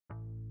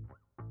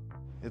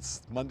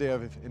It's Monday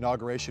of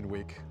Inauguration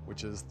Week,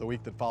 which is the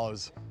week that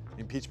follows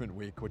Impeachment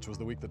Week, which was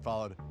the week that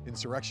followed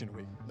Insurrection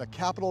Week. The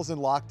Capitol's in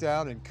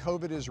lockdown and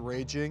COVID is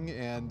raging,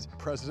 and the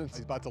president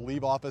is about to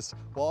leave office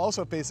while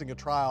also facing a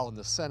trial in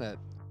the Senate.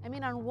 I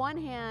mean, on one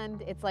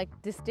hand, it's like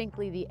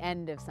distinctly the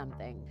end of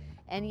something.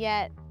 And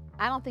yet,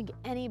 I don't think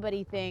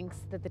anybody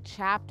thinks that the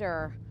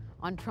chapter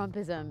on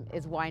Trumpism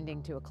is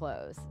winding to a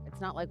close. It's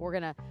not like we're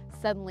gonna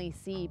suddenly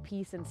see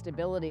peace and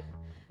stability.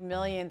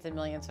 Millions and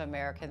millions of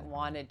Americans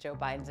wanted Joe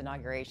Biden's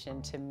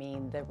inauguration to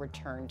mean the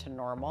return to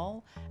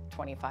normal.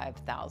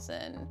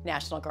 25,000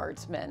 National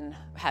Guardsmen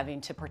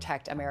having to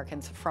protect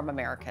Americans from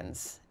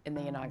Americans in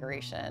the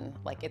inauguration,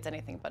 like it's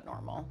anything but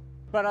normal.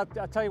 But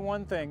I'll tell you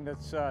one thing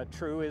that's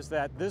true is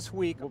that this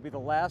week will be the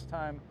last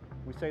time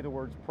we say the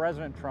words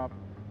President Trump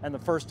and the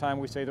first time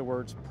we say the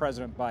words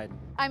President Biden.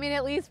 I mean,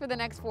 at least for the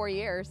next 4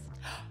 years.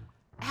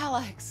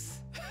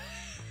 Alex.